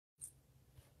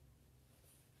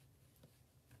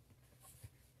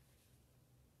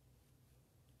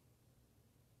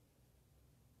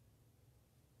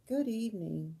Good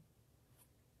evening.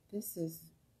 This is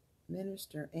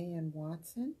Minister Ann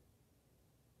Watson,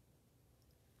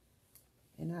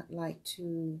 and I'd like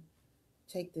to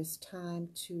take this time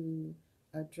to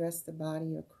address the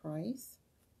body of Christ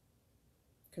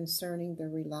concerning the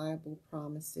reliable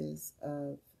promises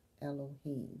of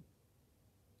Elohim.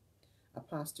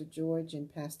 Apostle George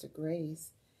and Pastor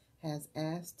Grace has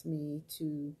asked me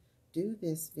to do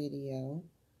this video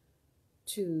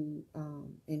to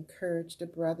encourage the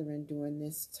brethren during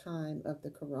this time of the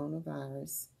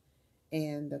coronavirus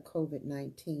and the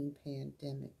COVID-19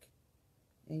 pandemic.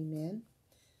 Amen.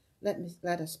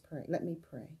 Let us pray. Let me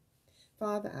pray.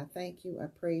 Father, I thank you, I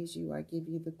praise you, I give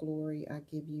you the glory, I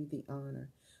give you the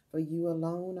honor. For you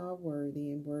alone are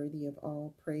worthy and worthy of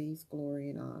all praise, glory,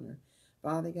 and honor.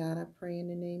 Father God, I pray in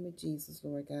the name of Jesus,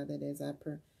 Lord God, that as I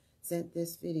present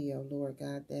this video, Lord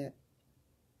God, that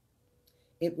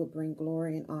it will bring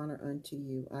glory and honor unto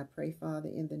you. I pray, Father,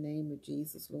 in the name of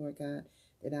Jesus, Lord God,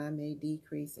 that I may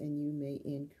decrease and you may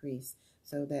increase,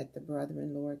 so that the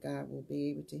brethren, Lord God, will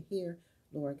be able to hear,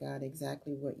 Lord God,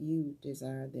 exactly what you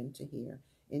desire them to hear.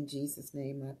 In Jesus'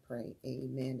 name I pray.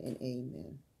 Amen and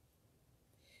amen.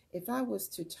 If I was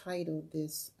to title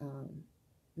this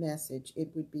message,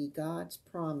 it would be God's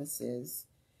Promises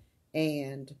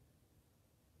and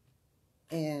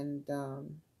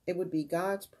it would be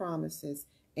God's promises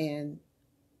and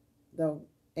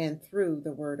through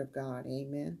the Word of God.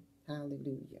 Amen.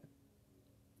 Hallelujah.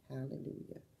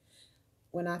 Hallelujah.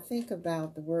 When I think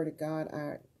about the Word of God,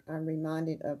 I'm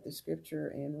reminded of the scripture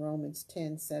in Romans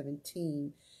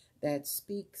 10:17 that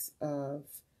speaks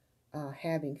of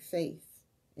having faith.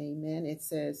 Amen. It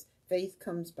says, faith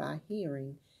comes by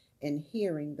hearing, and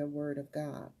hearing the Word of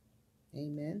God.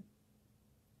 Amen.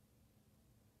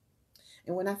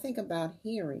 And when I think about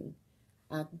hearing,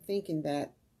 I'm thinking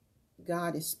that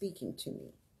God is speaking to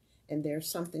me, and there's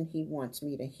something he wants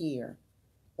me to hear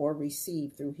or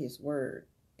receive through his word.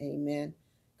 Amen.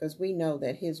 Because we know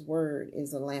that his word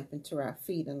is a lamp unto our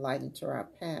feet and light unto our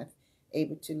path,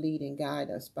 able to lead and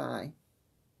guide us by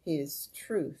his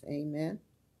truth. Amen.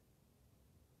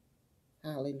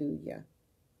 Hallelujah.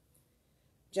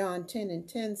 John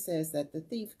 10:10 says that the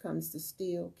thief comes to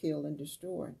steal, kill, and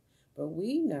destroy. But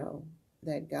we know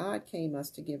that God came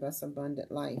us to give us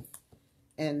abundant life,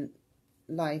 and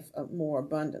life more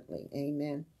abundantly.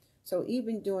 Amen. So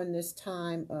even during this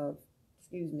time of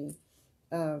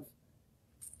the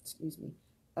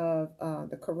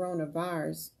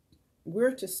coronavirus,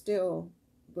 we're to still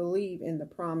believe in the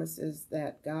promises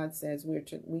that God says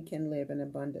we can live an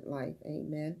abundant life.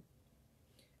 Amen.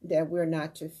 That we're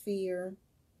not to fear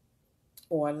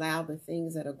or allow the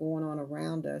things that are going on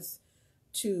around us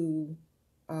to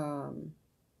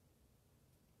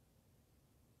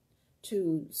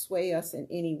sway us in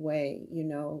any way.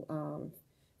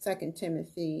 2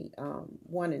 Timothy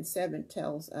 1:7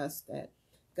 tells us that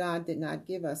God did not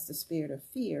give us the spirit of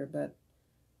fear, but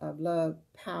of love,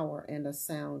 power, and a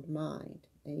sound mind.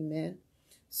 Amen.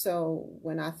 So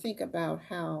when I think about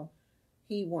how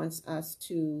he wants us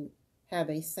to have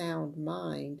a sound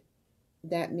mind,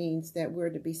 that means that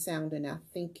we're to be sound in our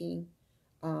thinking,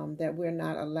 that we're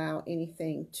not allow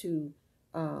anything to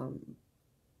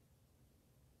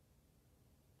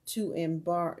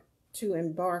embark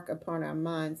upon our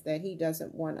minds that he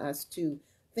doesn't want us to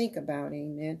think about.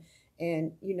 Amen.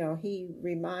 And he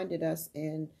reminded us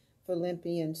in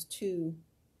Philippians 2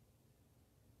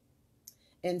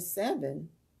 and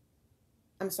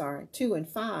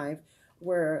 5,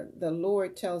 where the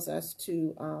Lord tells us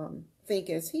to think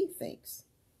as he thinks.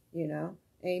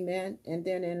 Amen. And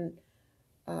then in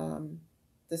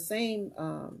the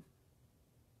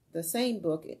same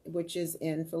book, which is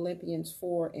in Philippians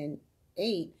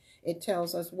 4:8, it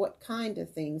tells us what kind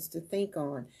of things to think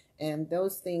on. And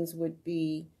those things would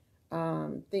be,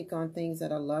 think on things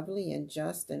that are lovely and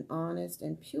just and honest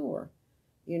and pure,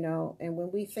 And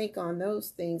when we think on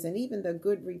those things, and even the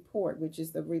good report, which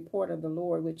is the report of the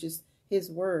Lord, which is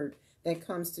his word that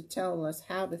comes to tell us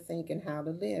how to think and how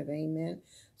to live. Amen.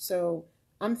 So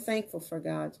I'm thankful for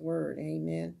God's word.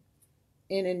 Amen.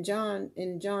 And in John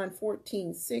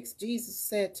 14:6, Jesus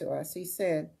said to us, he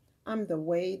said, I'm the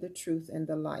way, the truth, and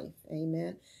the life.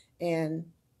 Amen.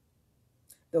 And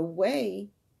the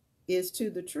way is to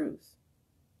the truth,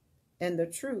 and the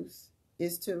truth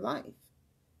is to life.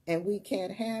 And we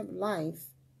can't have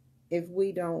life if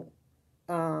we don't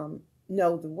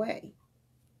know the way.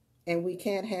 And we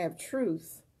can't have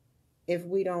truth if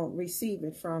we don't receive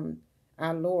it from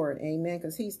our Lord. Amen.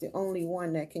 Because he's the only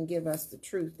one that can give us the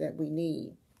truth that we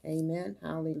need. Amen.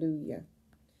 Hallelujah.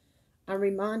 I'm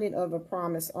reminded of a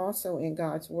promise also in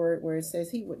God's word where it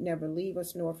says he would never leave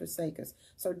us nor forsake us.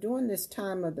 So during this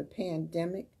time of the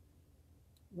pandemic,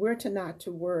 we're not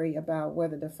to worry about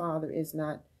whether the Father is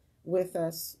not with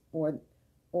us, or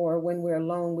when we're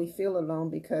alone, we feel alone,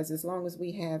 because as long as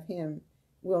we have him,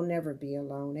 we'll never be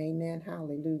alone. Amen.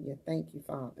 Hallelujah. Thank you,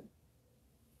 Father.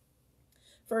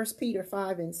 1 Peter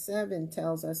 5:7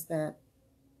 tells us that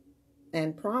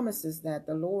and promises that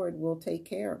the Lord will take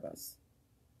care of us.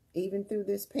 Even through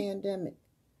this pandemic,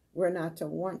 we're not to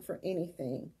want for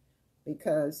anything,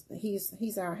 because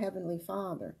he's our heavenly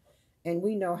Father. And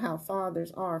we know how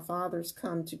fathers are. Fathers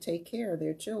come to take care of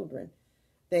their children.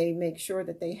 They make sure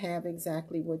that they have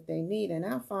exactly what they need. And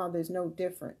our Father is no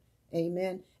different.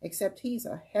 Amen. Except he's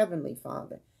a heavenly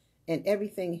Father. And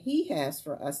everything he has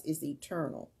for us is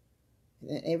eternal.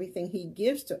 And everything he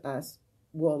gives to us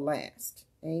will last.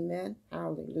 Amen.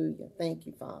 Hallelujah. Thank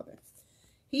you, Father.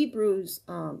 Hebrews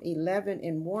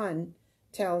 11:1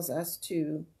 tells us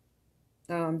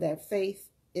that faith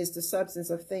is the substance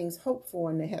of things hoped for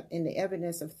and the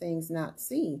evidence of things not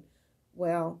seen.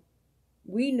 Well,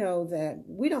 we know that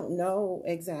we don't know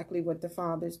exactly what the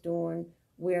Father's doing.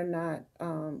 We're not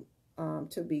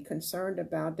to be concerned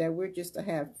about that. We're just to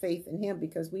have faith in him,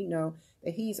 because we know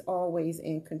that he's always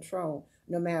in control.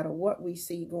 No matter what we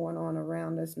see going on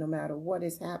around us, no matter what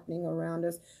is happening around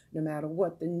us, no matter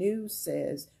what the news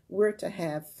says, we're to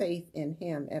have faith in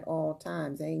him at all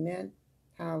times. Amen.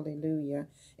 Hallelujah.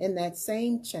 In that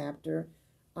same chapter,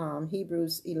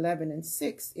 Hebrews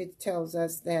 11:6, it tells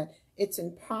us that it's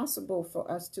impossible for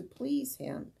us to please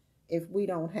him if we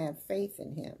don't have faith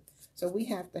in him. So we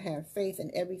have to have faith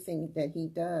in everything that he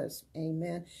does.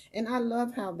 Amen. And I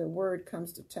love how the word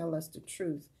comes to tell us the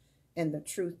truth, and the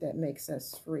truth that makes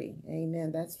us free.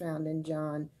 Amen. That's found in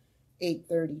John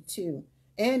 8:32.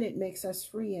 And it makes us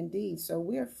free indeed. So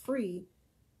we're free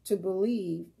to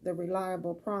believe the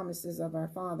reliable promises of our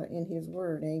Father in his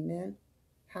word. Amen.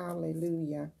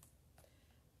 Hallelujah.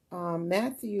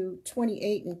 Matthew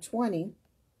 28:20,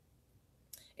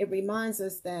 it reminds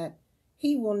us that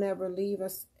he will never leave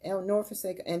us nor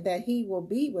forsake us, and that he will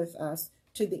be with us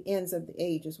to the ends of the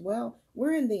ages. Well,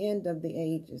 we're in the end of the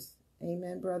ages.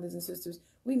 Amen, brothers and sisters.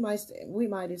 We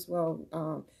might as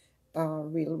well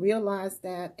realize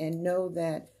that and know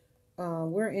that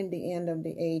we're in the end of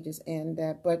the ages,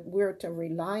 but we're to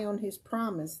rely on his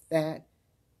promise that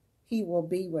he will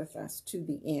be with us to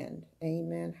the end.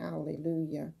 Amen.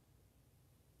 Hallelujah.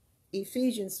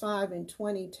 Ephesians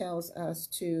 5:20 tells us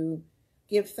to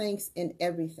give thanks in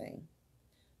everything.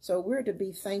 So we're to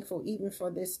be thankful even for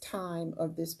this time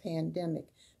of this pandemic,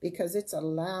 because it's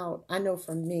allowed, I know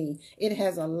for me, it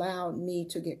has allowed me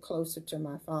to get closer to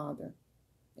my Father.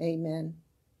 Amen.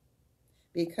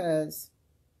 Because,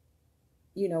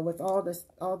 with all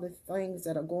the things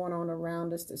that are going on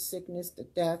around us, the sickness, the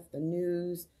death, the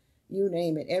news, you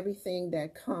name it, everything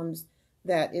that comes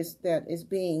that is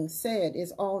being said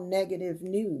is all negative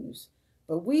news.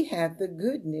 But we have the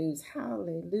good news.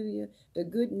 Hallelujah. The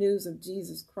good news of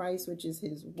Jesus Christ, which is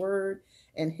his word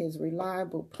and his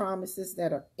reliable promises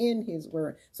that are in his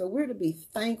word. So we're to be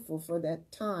thankful for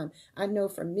that time. I know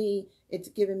for me, it's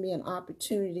given me an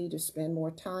opportunity to spend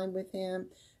more time with him,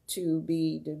 to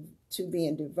be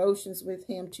in devotions with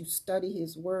him, to study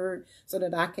his word, so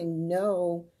that I can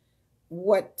know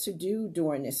what to do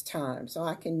during this time. So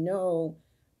I can know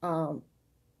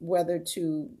whether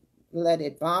to let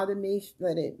it bother me,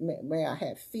 may I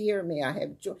have fear, may I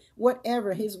have joy,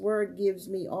 whatever. His word gives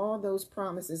me all those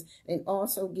promises, and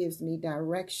also gives me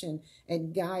direction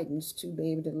and guidance to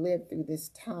be able to live through this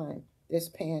time, this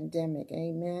pandemic.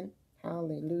 Amen.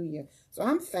 Hallelujah. So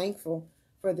I'm thankful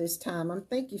for this time. I'm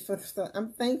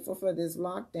thankful for this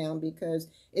lockdown, because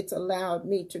it's allowed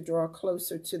me to draw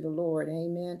closer to the Lord.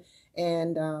 Amen.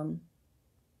 And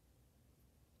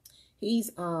he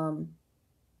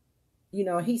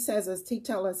tells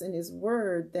us in his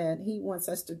word that he wants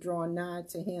us to draw nigh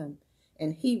to him,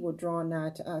 and he will draw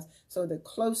nigh to us. So the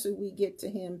closer we get to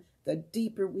him, the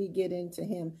deeper we get into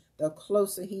him, the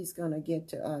closer he's going to get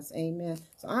to us. Amen.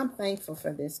 So I'm thankful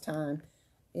for this time.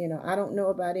 I don't know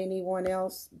about anyone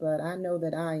else, but I know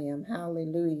that I am.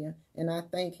 Hallelujah. And I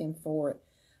thank him for it.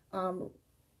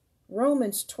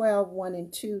 Romans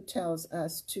 12:1-2 tells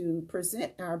us to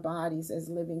present our bodies as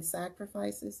living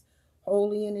sacrifices,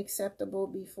 holy and acceptable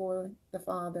before the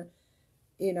Father.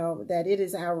 That it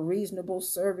is our reasonable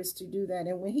service to do that.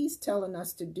 And when he's telling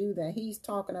us to do that, he's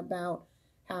talking about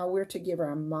how we're to give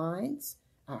our minds,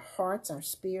 our hearts, our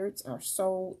spirits, our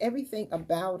soul, everything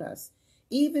about us,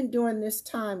 even during this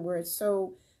time where it's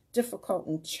so difficult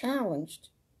and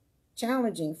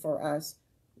challenging for us.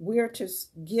 we're to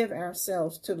give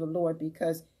ourselves to the Lord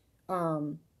because,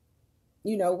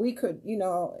 we could,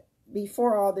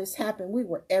 before all this happened, we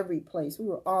were every place. We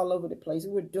were all over the place.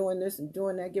 We were doing this and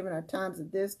doing that, giving our times to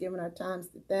this, giving our times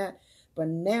to that. But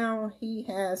now he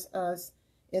has us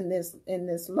in this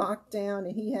lockdown,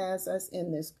 and he has us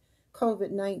in this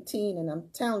COVID-19. And I'm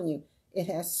telling you, it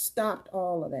has stopped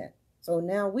all of that. So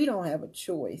now we don't have a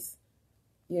choice.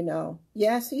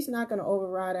 Yes, he's not going to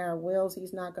override our wills.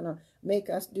 He's not going to make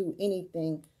us do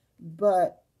anything.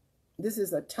 But this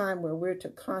is a time where we're to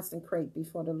consecrate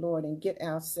before the Lord and get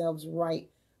ourselves right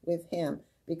with him.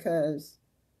 Because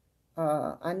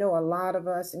I know a lot of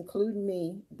us, including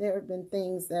me, there have been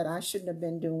things that I shouldn't have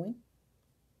been doing.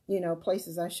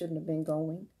 Places I shouldn't have been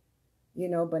going.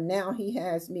 But now he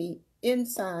has me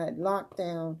inside, locked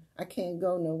down. I can't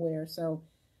go nowhere. So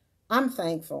I'm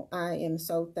thankful. I am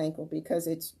so thankful because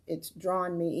it's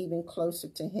drawn me even closer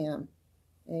to him.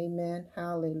 Amen.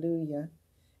 Hallelujah.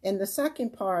 And the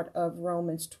second part of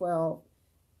Romans 12,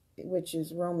 which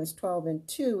is Romans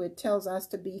 12:2, it tells us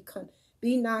to be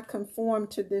not conformed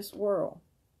to this world.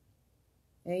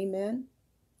 Amen.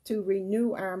 To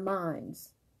renew our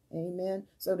minds. Amen.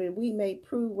 So that we may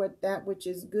prove that which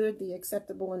is good, the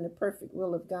acceptable, and the perfect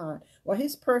will of God. Well,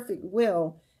 his perfect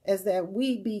will is that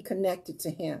we be connected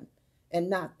to him and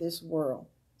not this world.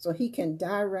 So he can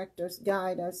direct us,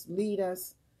 guide us, lead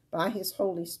us by his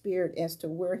Holy Spirit as to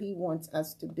where he wants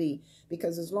us to be.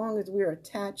 Because as long as we're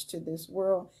attached to this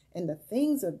world and the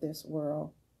things of this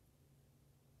world,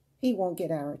 he won't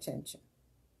get our attention.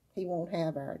 He won't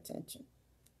have our attention.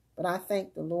 But I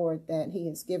thank the Lord that he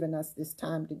has given us this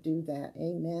time to do that.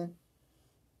 Amen.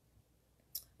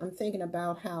 I'm thinking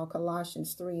about how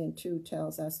Colossians 3:2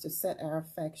 tells us to set our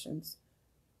affections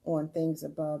on things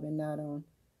above and not on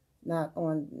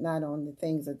the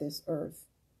things of this earth.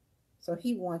 So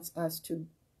he wants us to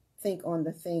think on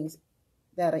the things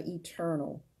that are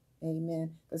eternal.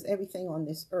 Amen. Because everything on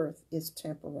this earth is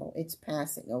temporal. It's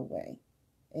passing away.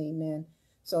 Amen.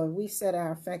 So if we set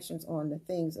our affections on the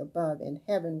things above in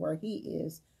heaven where he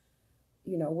is,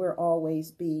 we'll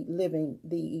always be living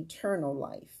the eternal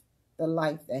life, the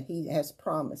life that he has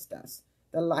promised us,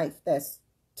 the life that's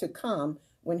to come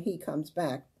when he comes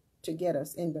back to get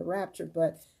us in the rapture.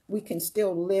 But we can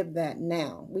still live that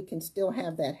now. We can still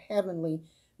have that heavenly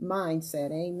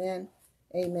mindset. Amen.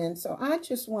 Amen. So I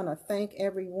just want to thank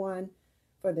everyone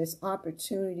for this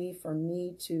opportunity for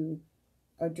me to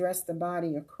address the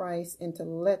body of Christ and to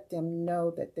let them know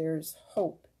that there's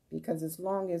hope. Because as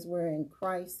long as we're in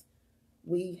Christ,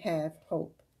 we have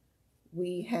hope.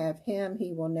 We have him.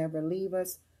 He will never leave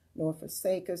us nor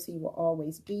forsake us. He will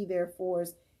always be there for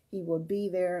us. He will be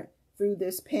there through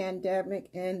this pandemic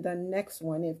and the next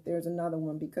one if there's another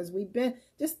one. Because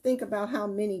just think about how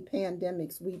many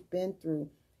pandemics we've been through,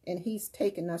 and he's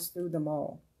taken us through them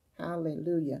all.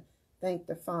 Hallelujah. Thank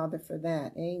the Father for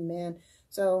that. Amen.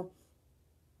 So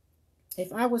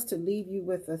if I was to leave you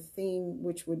with a theme,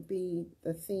 which would be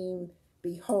the theme,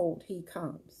 behold, he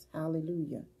comes.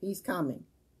 Hallelujah. He's coming.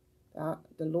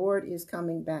 The Lord is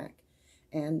coming back.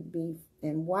 And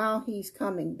while he's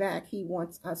coming back, he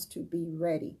wants us to be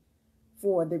ready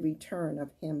for the return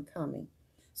of him coming.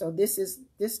 So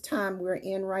this time we're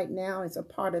in right now is a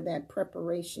part of that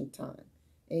preparation time.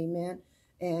 Amen.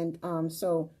 And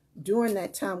so during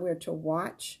that time, we're to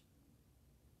watch,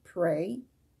 pray,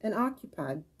 and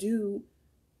occupy.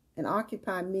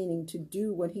 Occupy meaning to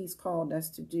do what he's called us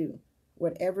to do,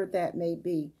 whatever that may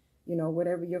be.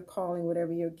 Whatever your calling,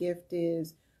 whatever your gift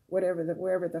is, wherever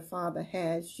the Father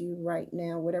has you right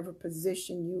now, whatever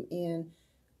position you in,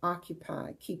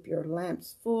 occupy. Keep your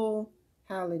lamps full.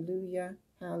 Hallelujah.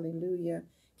 Hallelujah.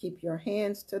 Keep your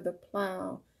hands to the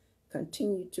plow.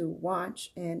 Continue to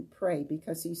watch and pray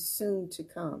because he's soon to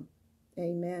come.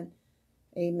 Amen.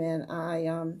 Amen.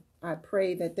 I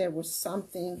pray that there was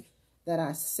something that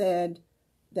I said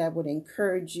that would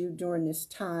encourage you during this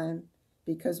time,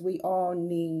 because we all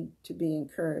need to be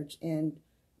encouraged, and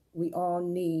we all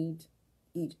need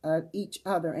each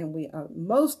other, and we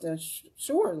most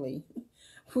assuredly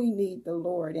we need the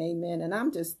Lord. Amen. And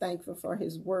I'm just thankful for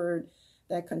his word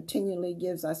that continually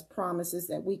gives us promises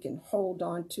that we can hold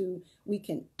on to, we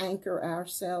can anchor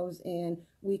ourselves in,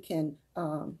 we can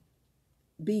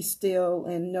be still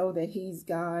and know that he's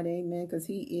God. Amen. Because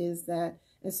he is that.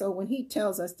 And so when he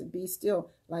tells us to be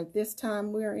still, like this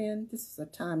time we're in, this is a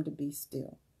time to be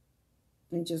still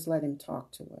and just let him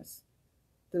talk to us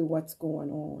through what's going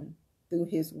on, through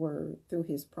his word, through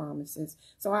his promises.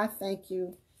 So I thank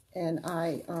you, and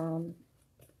I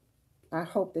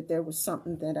hope that there was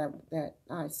something that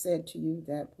I said to you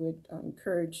that would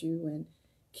encourage you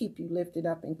keep you lifted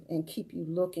up and keep you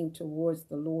looking towards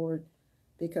the Lord,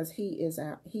 because he's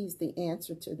the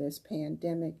answer to this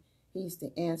pandemic. He's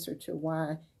the answer to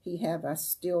why he have us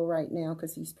still right now,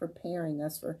 because he's preparing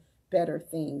us for better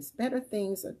things. Better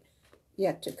things are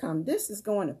yet to come. This is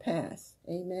going to pass.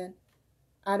 Amen.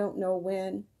 I don't know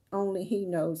when. Only he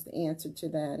knows the answer to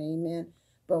that. Amen.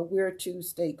 But we're to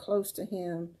stay close to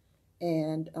him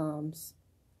and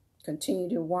continue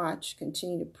to watch,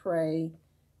 continue to pray,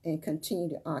 and continue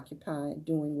to occupy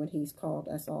doing what he's called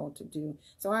us all to do.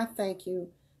 So I thank you.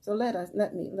 So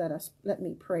let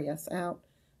me pray us out.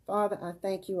 Father, I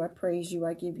thank you, I praise you,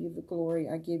 I give you the glory,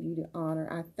 I give you the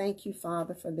honor. I thank you,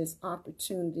 Father, for this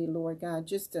opportunity, Lord God,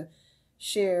 just to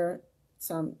share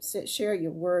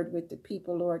your word with the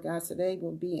people, Lord God, so they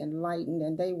will be enlightened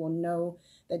and they will know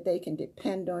that they can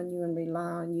depend on you and rely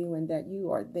on you, and that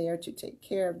you are there to take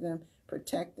care of them,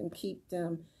 protect them, keep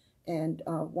them, and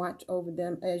watch over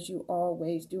them as you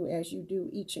always do, as you do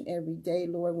each and every day,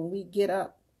 Lord. When we get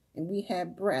up and we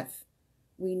have breath,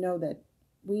 we know that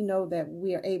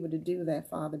we are able to do that,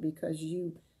 Father, because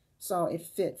you saw it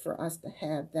fit for us to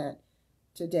have that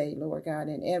today, Lord God,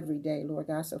 and every day, Lord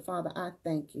God. So, Father, I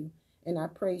thank you, and I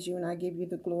praise you, and I give you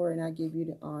the glory, and I give you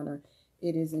the honor.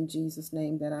 It is in Jesus'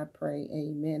 name that I pray.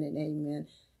 Amen and amen.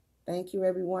 Thank you,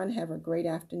 everyone. Have a great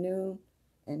afternoon,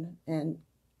 and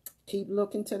keep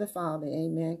looking to the Father.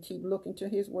 Amen. Keep looking to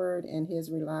his word and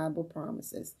his reliable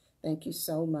promises. Thank you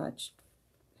so much.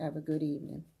 Have a good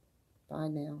evening. Bye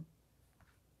now.